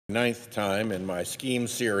Ninth time in my scheme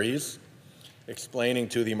series, explaining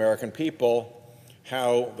to the American people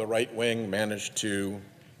how the right wing managed to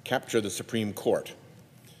capture the Supreme Court.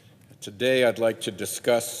 Today, I'd like to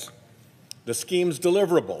discuss the scheme's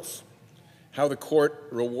deliverables, how the court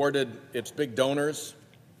rewarded its big donors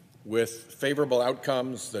with favorable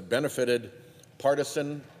outcomes that benefited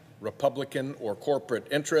partisan, Republican, or corporate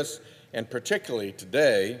interests, and particularly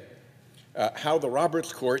today, how the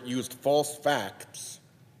Roberts Court used false facts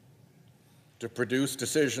to produce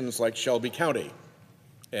decisions like Shelby County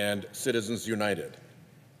and Citizens United.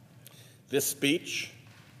 This speech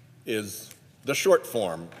is the short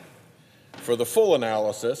form. For the full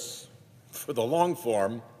analysis, for the long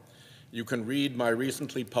form, you can read my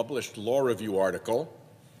recently published law review article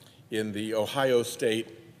in the Ohio State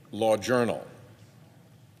Law Journal.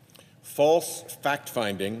 False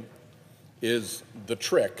fact-finding is the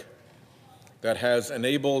trick that has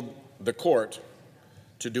enabled the court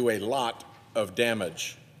to do a lot of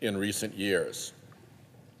damage in recent years.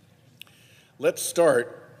 Let's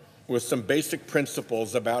start with some basic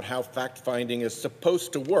principles about how fact-finding is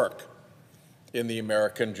supposed to work in the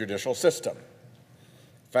American judicial system.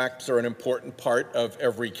 Facts are an important part of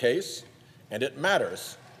every case, and it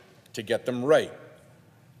matters to get them right.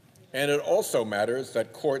 And it also matters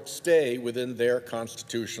that courts stay within their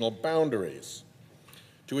constitutional boundaries.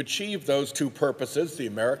 To achieve those two purposes, the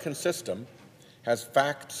American system has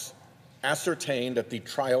facts ascertained at the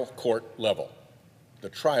trial court level.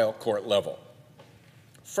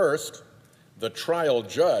 First, the trial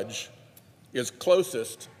judge is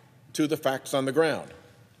closest to the facts on the ground.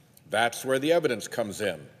 That's where the evidence comes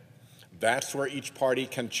in. That's where each party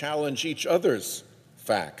can challenge each other's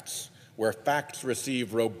facts, where facts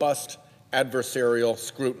receive robust adversarial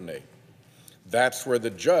scrutiny. That's where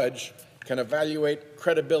the judge can evaluate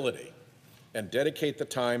credibility and dedicate the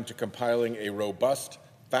time to compiling a robust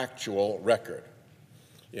factual record.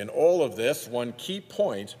 In all of this, one key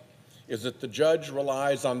point is that the judge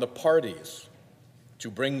relies on the parties to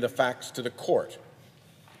bring the facts to the court.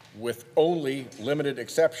 With only limited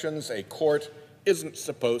exceptions, a court isn't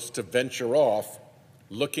supposed to venture off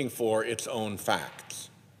looking for its own facts.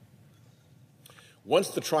 Once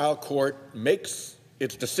the trial court makes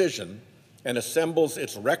its decision and assembles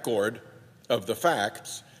its record of the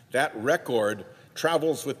facts, that record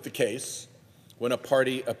travels with the case when a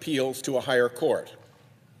party appeals to a higher court.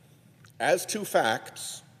 As to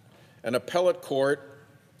facts, an appellate court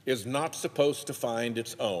is not supposed to find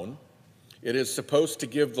its own. It is supposed to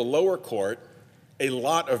give the lower court a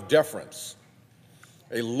lot of deference.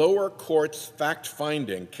 A lower court's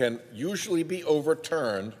fact-finding can usually be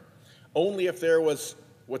overturned only if there was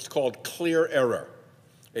what's called clear error,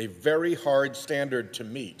 a very hard standard to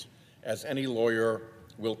meet, as any lawyer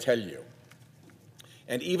will tell you.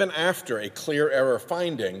 And even after a clear error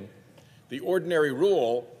finding, the ordinary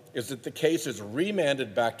rule is that the case is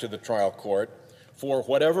remanded back to the trial court for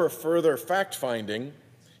whatever further fact-finding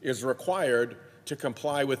is required to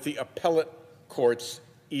comply with the appellate court's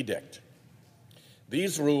edict.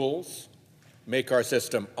 These rules make our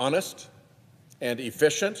system honest and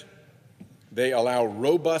efficient. They allow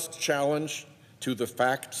robust challenge to the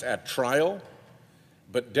facts at trial,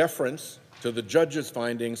 but deference to the judge's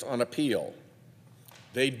findings on appeal.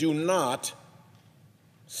 They do not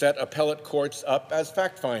set appellate courts up as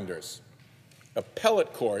fact-finders.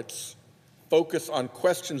 Appellate courts focus on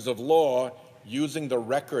questions of law using the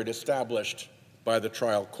record established by the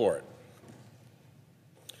trial court.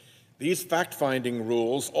 These fact-finding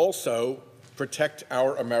rules also protect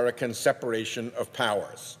our American separation of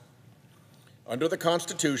powers. Under the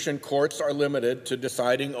Constitution, courts are limited to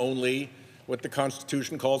deciding only what the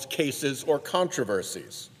Constitution calls cases or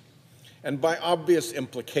controversies. And by obvious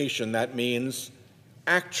implication, that means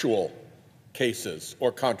actual cases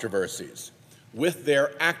or controversies with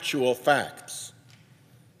their actual facts.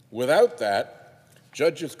 Without that,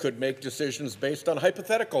 judges could make decisions based on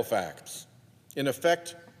hypothetical facts, in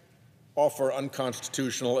effect, offer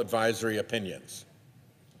unconstitutional advisory opinions.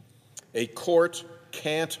 A court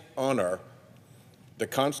can't honor the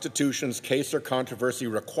Constitution's case or controversy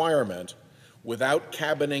requirement without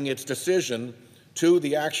cabining its decision to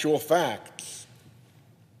the actual facts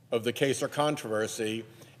of the case or controversy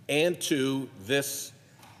and to this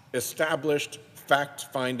established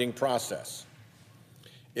fact-finding process.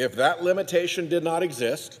 If that limitation did not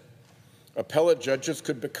exist, appellate judges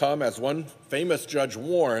could become, as one famous judge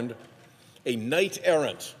warned, a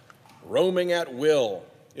knight-errant, roaming at will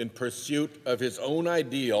in pursuit of his own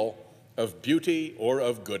ideal of beauty or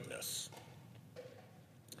of goodness.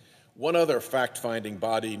 One other fact-finding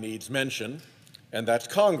body needs mention, and that's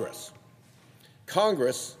Congress.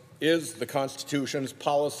 Congress is the Constitution's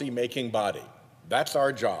policy-making body. That's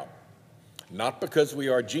our job. Not because we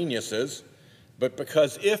are geniuses, but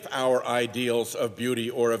because if our ideals of beauty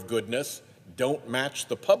or of goodness don't match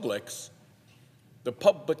the public's, the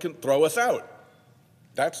public can throw us out.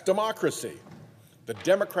 That's democracy. The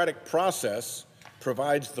democratic process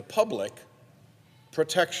provides the public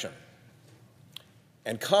protection.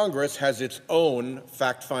 And Congress has its own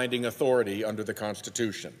fact-finding authority under the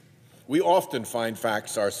Constitution. We often find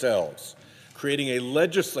facts ourselves, creating a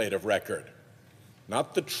legislative record,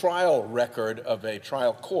 not the trial record of a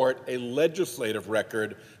trial court, a legislative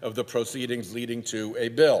record of the proceedings leading to a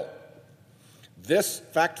bill. This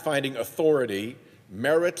fact-finding authority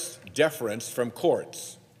merits deference from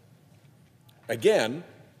courts. Again,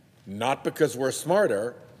 not because we're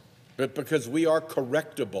smarter, but because we are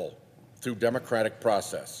correctable through democratic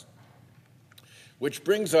process. Which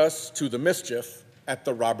brings us to the mischief at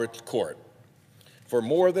the Roberts Court. For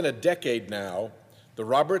more than a decade now, the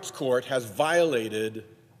Roberts Court has violated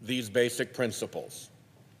these basic principles,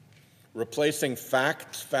 replacing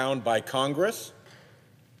facts found by Congress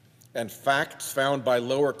and facts found by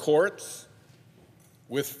lower courts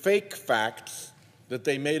with fake facts that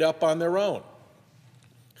they made up on their own.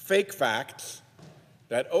 Fake facts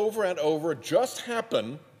that over and over just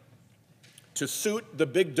happen to suit the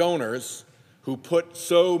big donors who put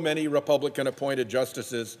so many Republican-appointed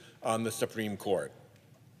justices on the Supreme Court.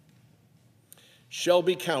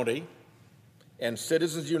 Shelby County and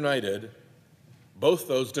Citizens United, both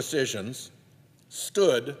those decisions,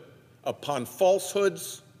 stood upon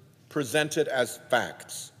falsehoods presented as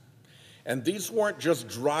facts. And these weren't just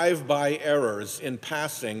drive-by errors in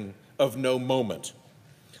passing of no moment.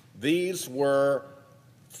 These were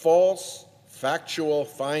false, factual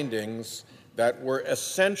findings that were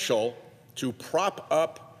essential to prop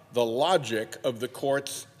up the logic of the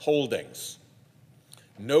court's holdings.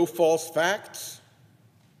 No false facts,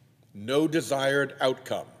 no desired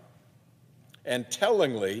outcome. And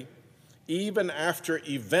tellingly, even after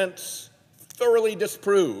events thoroughly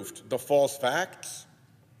disproved the false facts,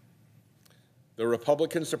 the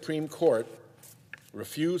Republican Supreme Court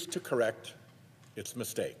refused to correct its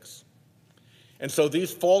mistakes. And so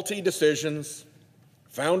these faulty decisions,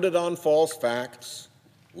 founded on false facts,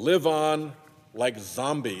 live on like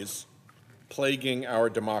zombies plaguing our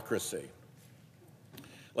democracy.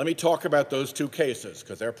 Let me talk about those two cases,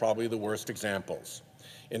 because they're probably the worst examples.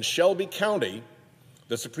 In Shelby County,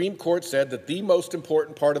 the Supreme Court said that the most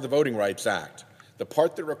important part of the Voting Rights Act, the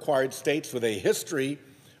part that required states with a history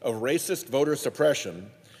of racist voter suppression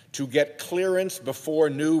to get clearance before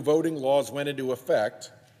new voting laws went into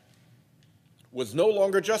effect, was no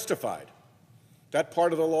longer justified. That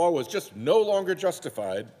part of the law was just no longer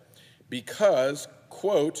justified because,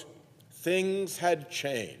 quote, things had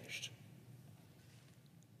changed.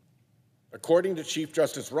 According to Chief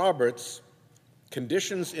Justice Roberts,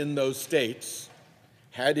 conditions in those states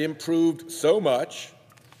had improved so much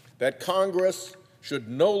that Congress should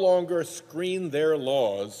no longer screen their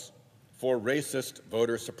laws for racist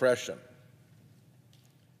voter suppression.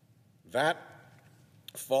 That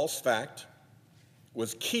false fact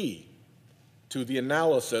was key to the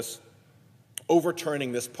analysis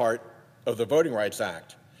overturning this part of the Voting Rights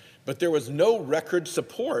Act. But there was no record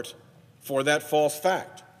support for that false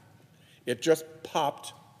fact. It just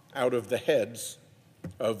popped out of the heads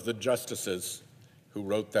of the justices who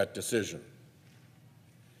wrote that decision.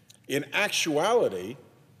 In actuality,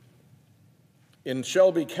 in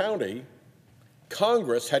Shelby County,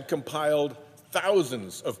 Congress had compiled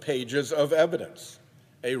thousands of pages of evidence,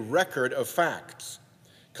 a record of facts,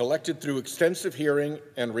 collected through extensive hearing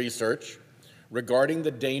and research regarding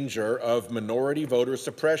the danger of minority voter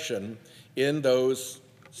suppression in those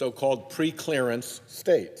so-called pre-clearance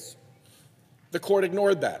states. The court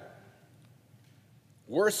ignored that.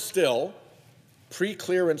 Worse still,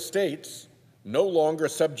 pre-clearance states, no longer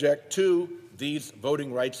subject to these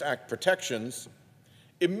Voting Rights Act protections,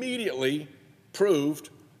 immediately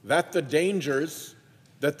proved that the dangers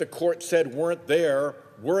that the court said weren't there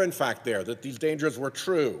were in fact there, that these dangers were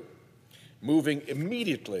true, moving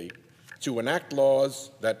immediately to enact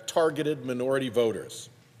laws that targeted minority voters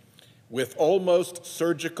with almost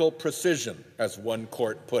surgical precision, as one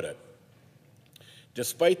court put it.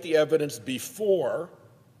 Despite the evidence before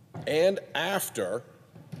and after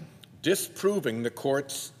disproving the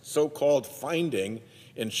court's so-called finding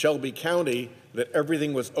in Shelby County that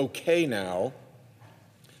everything was okay now,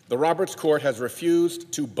 the Roberts Court has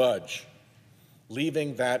refused to budge,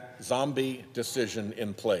 leaving that zombie decision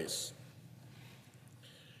in place.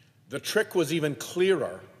 The trick was even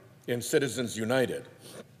clearer in Citizens United.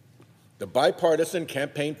 The bipartisan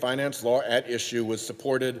campaign finance law at issue was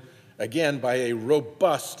supported, again, by a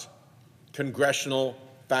robust congressional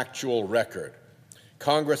factual record.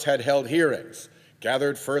 Congress had held hearings,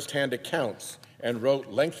 gathered firsthand accounts, and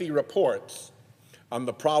wrote lengthy reports on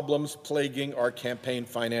the problems plaguing our campaign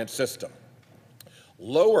finance system.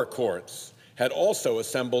 Lower courts had also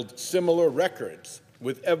assembled similar records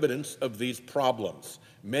with evidence of these problems,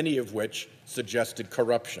 many of which suggested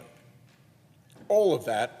corruption. All of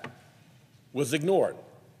that was ignored.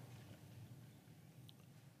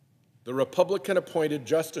 The Republican-appointed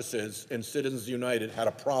justices in Citizens United had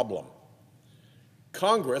a problem.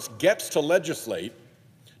 Congress gets to legislate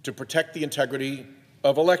to protect the integrity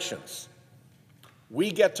of elections.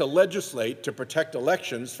 We get to legislate to protect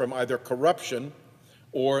elections from either corruption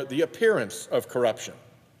or the appearance of corruption.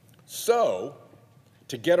 So,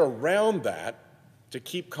 to get around that, to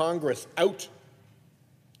keep Congress out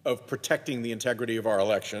of protecting the integrity of our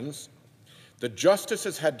elections, the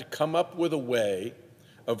justices had to come up with a way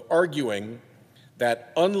of arguing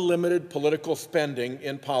that unlimited political spending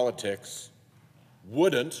in politics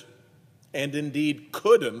wouldn't, and indeed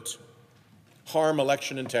couldn't, harm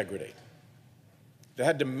election integrity. They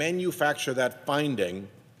had to manufacture that finding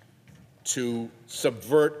to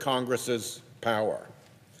subvert Congress's power.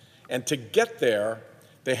 And to get there,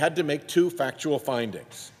 they had to make two factual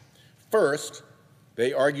findings. First,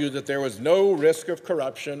 they argued that there was no risk of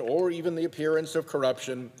corruption or even the appearance of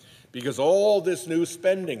corruption because all this new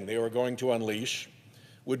spending they were going to unleash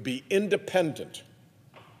would be independent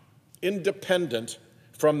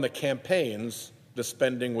from the campaigns the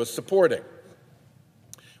spending was supporting.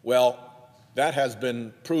 Well, that has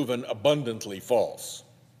been proven abundantly false.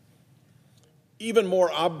 Even more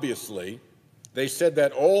obviously, they said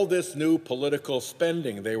that all this new political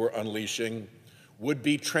spending they were unleashing would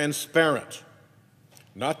be transparent,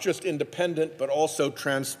 not just independent, but also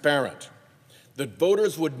transparent. That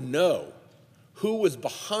voters would know who was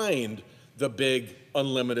behind the big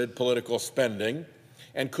unlimited political spending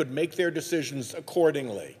and could make their decisions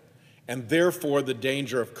accordingly. And therefore, the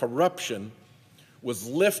danger of corruption was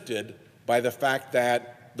lifted by the fact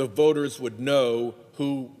that the voters would know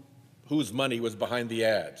whose money was behind the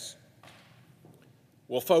ads.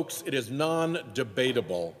 Well, folks, it is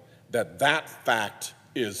non-debatable that that fact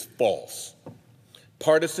is false.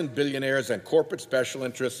 Partisan billionaires and corporate special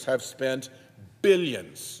interests have spent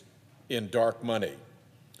billions in dark money.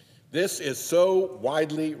 This is so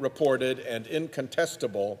widely reported and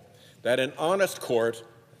incontestable that an honest court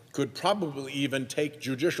could probably even take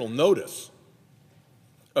judicial notice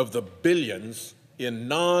of the billions in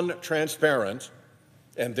non-transparent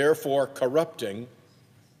and therefore corrupting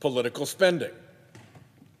political spending.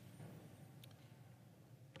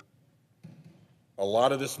 A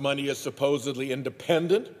lot of this money is supposedly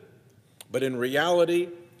independent, but in reality,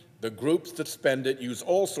 the groups that spend it use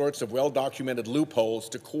all sorts of well-documented loopholes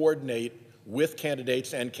to coordinate with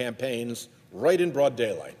candidates and campaigns right in broad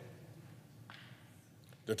daylight.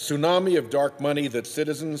 The tsunami of dark money that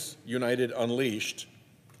Citizens United unleashed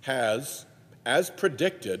has, as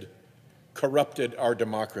predicted, corrupted our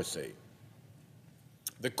democracy.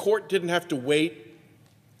 The court didn't have to wait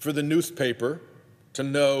for the newspaper to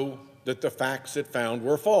know that the facts it found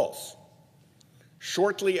were false.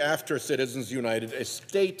 Shortly after Citizens United, a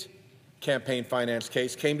state campaign finance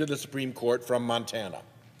case came to the Supreme Court from Montana.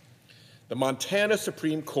 The Montana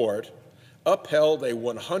Supreme Court upheld a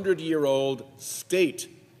 100-year-old state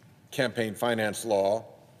campaign finance law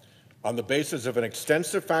on the basis of an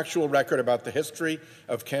extensive factual record about the history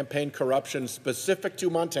of campaign corruption specific to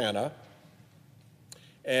Montana,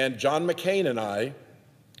 and John McCain and I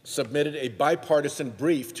submitted a bipartisan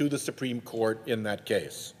brief to the Supreme Court in that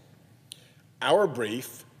case. Our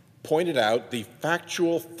brief pointed out the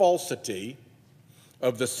factual falsity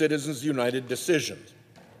of the Citizens United decision,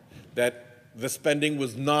 that the spending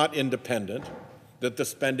was not independent, that the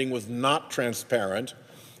spending was not transparent,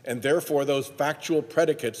 and therefore those factual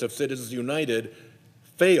predicates of Citizens United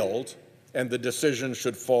failed and the decision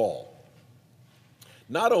should fall.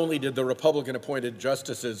 Not only did the Republican-appointed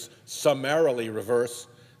justices summarily reverse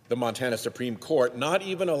the Montana Supreme Court, not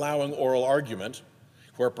even allowing oral argument,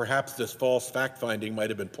 where perhaps this false fact-finding might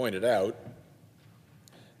have been pointed out,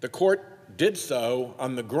 the court did so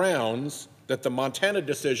on the grounds that the Montana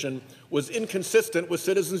decision was inconsistent with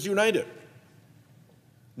Citizens United.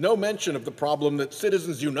 No mention of the problem that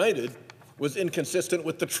Citizens United was inconsistent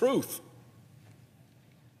with the truth.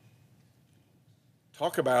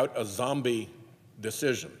 Talk about a zombie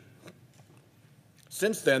decision.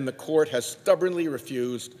 Since then, the court has stubbornly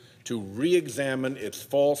refused to re-examine its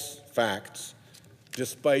false facts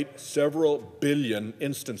despite several billion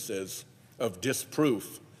instances of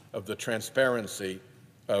disproof of the transparency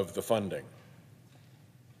of the funding.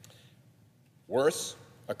 Worse,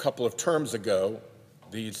 a couple of terms ago,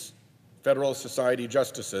 these Federalist Society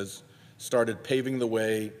justices started paving the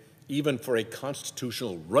way even for a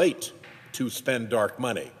constitutional right to spend dark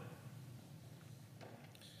money.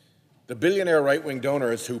 The billionaire right-wing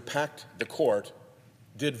donors who packed the court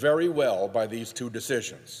did very well by these two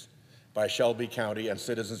decisions, by Shelby County and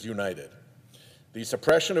Citizens United. The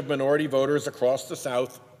suppression of minority voters across the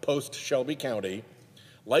South post-Shelby County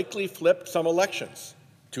likely flipped some elections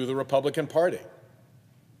to the Republican Party.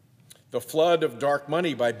 The flood of dark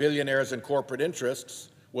money by billionaires and corporate interests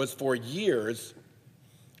was for years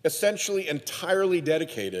essentially entirely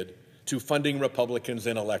dedicated to funding Republicans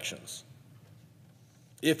in elections.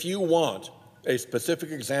 If you want a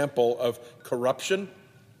specific example of corruption,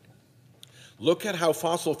 look at how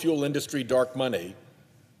fossil fuel industry dark money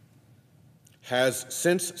has,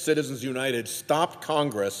 since Citizens United, stopped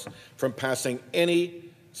Congress from passing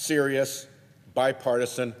any serious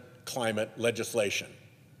bipartisan climate legislation.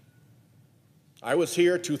 I was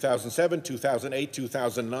here 2007, 2008,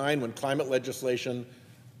 2009 when climate legislation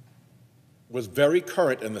was very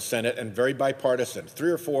current in the Senate and very bipartisan.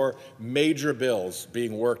 3 or 4 major bills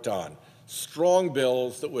being worked on, strong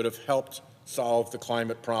bills that would have helped solve the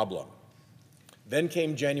climate problem. Then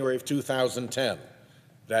came January of 2010,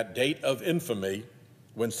 that date of infamy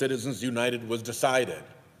when Citizens United was decided.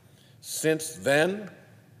 Since then,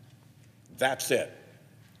 that's it.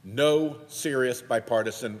 No serious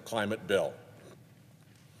bipartisan climate bill.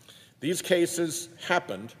 These cases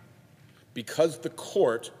happened because the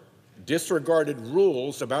court disregarded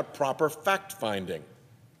rules about proper fact-finding,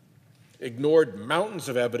 ignored mountains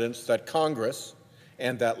of evidence that Congress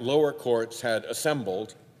and that lower courts had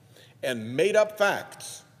assembled, and made up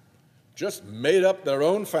facts, just made up their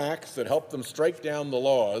own facts that helped them strike down the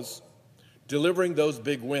laws, delivering those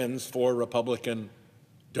big wins for Republican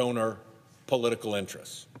donor political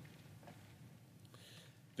interests.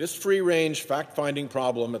 This free-range fact-finding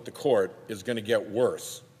problem at the court is going to get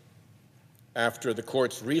worse after the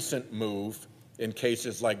court's recent move in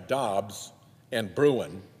cases like Dobbs and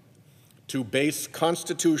Bruin to base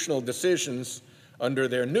constitutional decisions under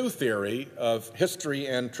their new theory of history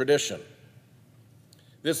and tradition.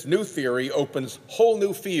 This new theory opens whole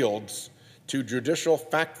new fields to judicial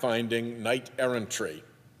fact-finding knight-errantry,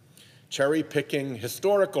 cherry-picking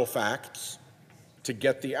historical facts to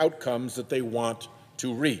get the outcomes that they want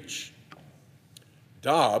to reach.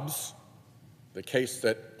 Dobbs, the case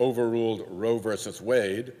that overruled Roe versus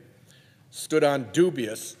Wade, stood on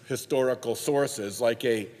dubious historical sources like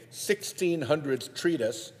a 1600s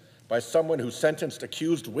treatise by someone who sentenced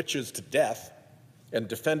accused witches to death and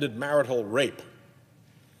defended marital rape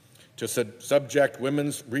to subject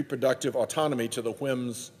women's reproductive autonomy to the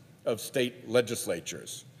whims of state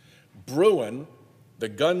legislatures. Bruin, the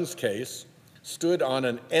guns case, stood on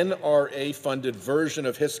an NRA-funded version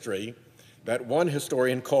of history that one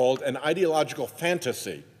historian called an ideological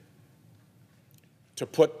fantasy to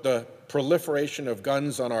put the proliferation of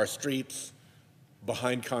guns on our streets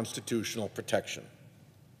behind constitutional protection.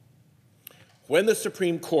 When the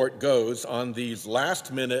Supreme Court goes on these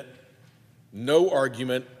last-minute, no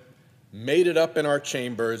argument, made it up in our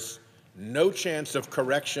chambers, no chance of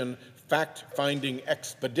correction, fact-finding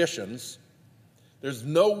expeditions, there's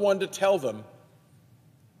no one to tell them,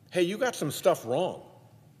 hey, you got some stuff wrong.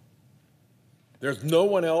 There's no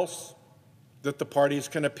one else that the parties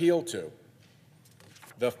can appeal to.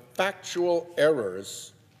 The factual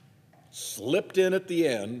errors slipped in at the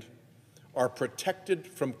end are protected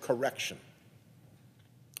from correction.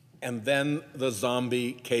 And then the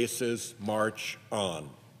zombie cases march on.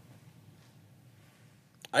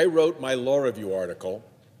 I wrote my law review article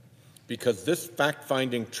because this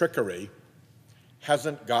fact-finding trickery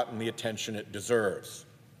hasn't gotten the attention it deserves,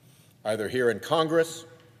 either here in Congress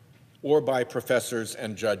or by professors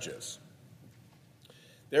and judges.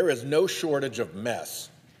 There is no shortage of mess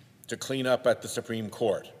to clean up at the Supreme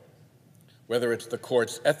Court, whether it's the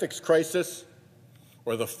court's ethics crisis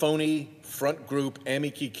or the phony front group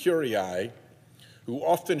amici curiae who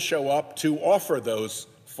often show up to offer those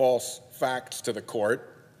false facts to the court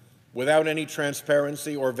without any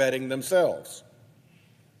transparency or vetting themselves.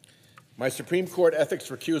 My Supreme Court Ethics,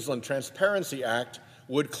 Recusal, and Transparency Act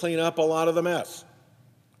would clean up a lot of the mess.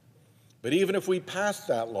 But even if we passed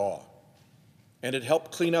that law and it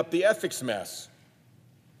helped clean up the ethics mess,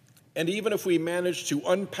 and even if we managed to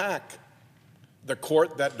unpack the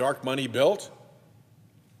court that dark money built,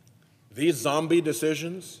 these zombie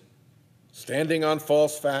decisions, standing on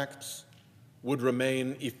false facts, would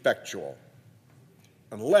remain effectual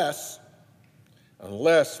unless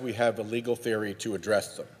we have a legal theory to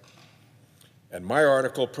address them. And my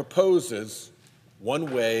article proposes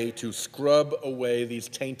one way to scrub away these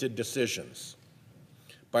tainted decisions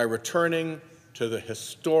by returning to the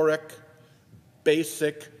historic,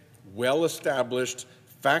 basic, well-established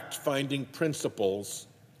fact-finding principles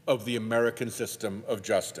of the American system of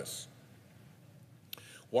justice.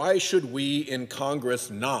 Why should we in Congress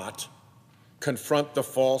not confront the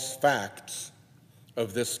false facts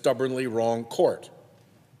of this stubbornly wrong court?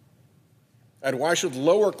 And why should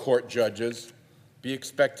lower court judges be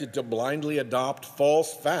expected to blindly adopt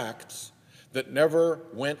false facts that never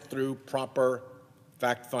went through proper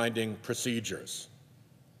fact-finding procedures?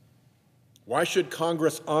 Why should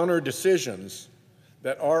Congress honor decisions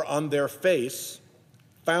that are on their face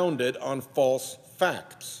founded on false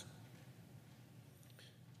facts?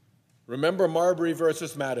 Remember Marbury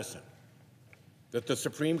versus Madison, that the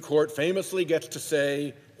Supreme Court famously gets to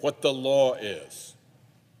say what the law is.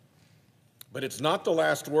 But it's not the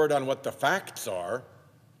last word on what the facts are.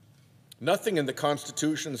 Nothing in the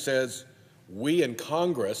Constitution says we in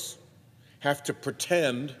Congress have to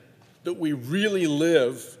pretend that we really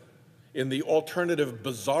live in the alternative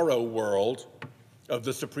bizarro world of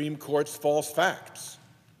the Supreme Court's false facts.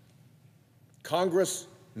 Congress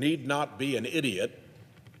need not be an idiot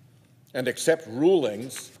and accept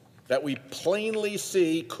rulings that we plainly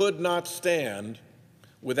see could not stand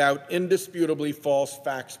without indisputably false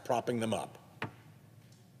facts propping them up.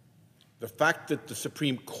 The fact that the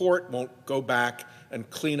Supreme Court won't go back and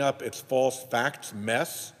clean up its false facts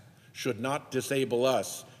mess should not disable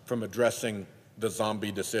us from addressing the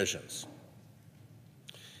zombie decisions.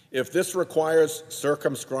 If this requires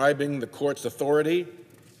circumscribing the court's authority,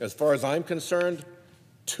 as far as I'm concerned,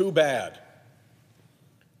 too bad.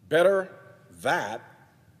 Better that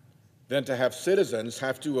than to have citizens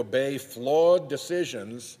have to obey flawed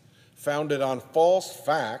decisions founded on false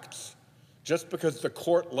facts just because the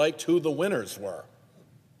court liked who the winners were.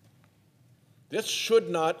 This should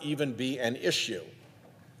not even be an issue.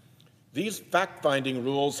 These fact-finding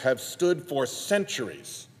rules have stood for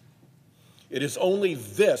centuries. It is only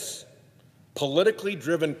this politically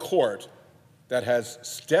driven court that has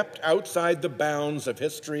stepped outside the bounds of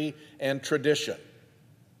history and tradition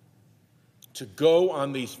to go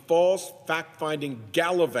on these false fact-finding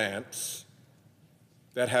gallivants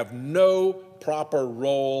that have no proper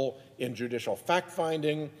role in judicial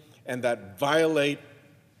fact-finding and that violate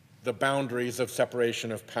the boundaries of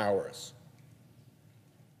separation of powers.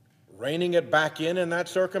 Reining it back in that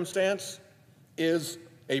circumstance is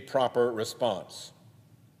a proper response.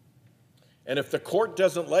 And if the court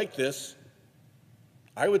doesn't like this,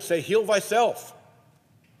 I would say heal thyself.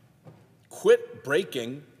 Quit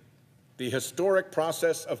breaking the historic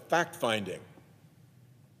process of fact-finding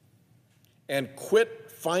and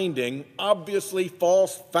quit finding obviously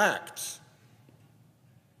false facts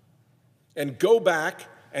and go back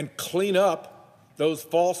and clean up those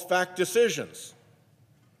false fact decisions.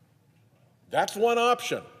 That's one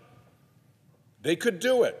option. They could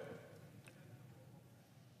do it.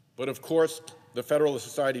 But of course, the Federalist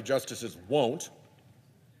Society justices won't,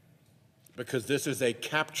 because this is a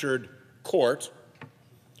captured court,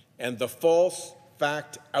 and the false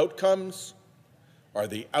fact outcomes are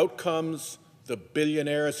the outcomes the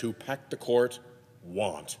billionaires who packed the court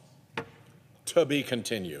want. To be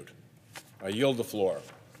continued. I yield the floor.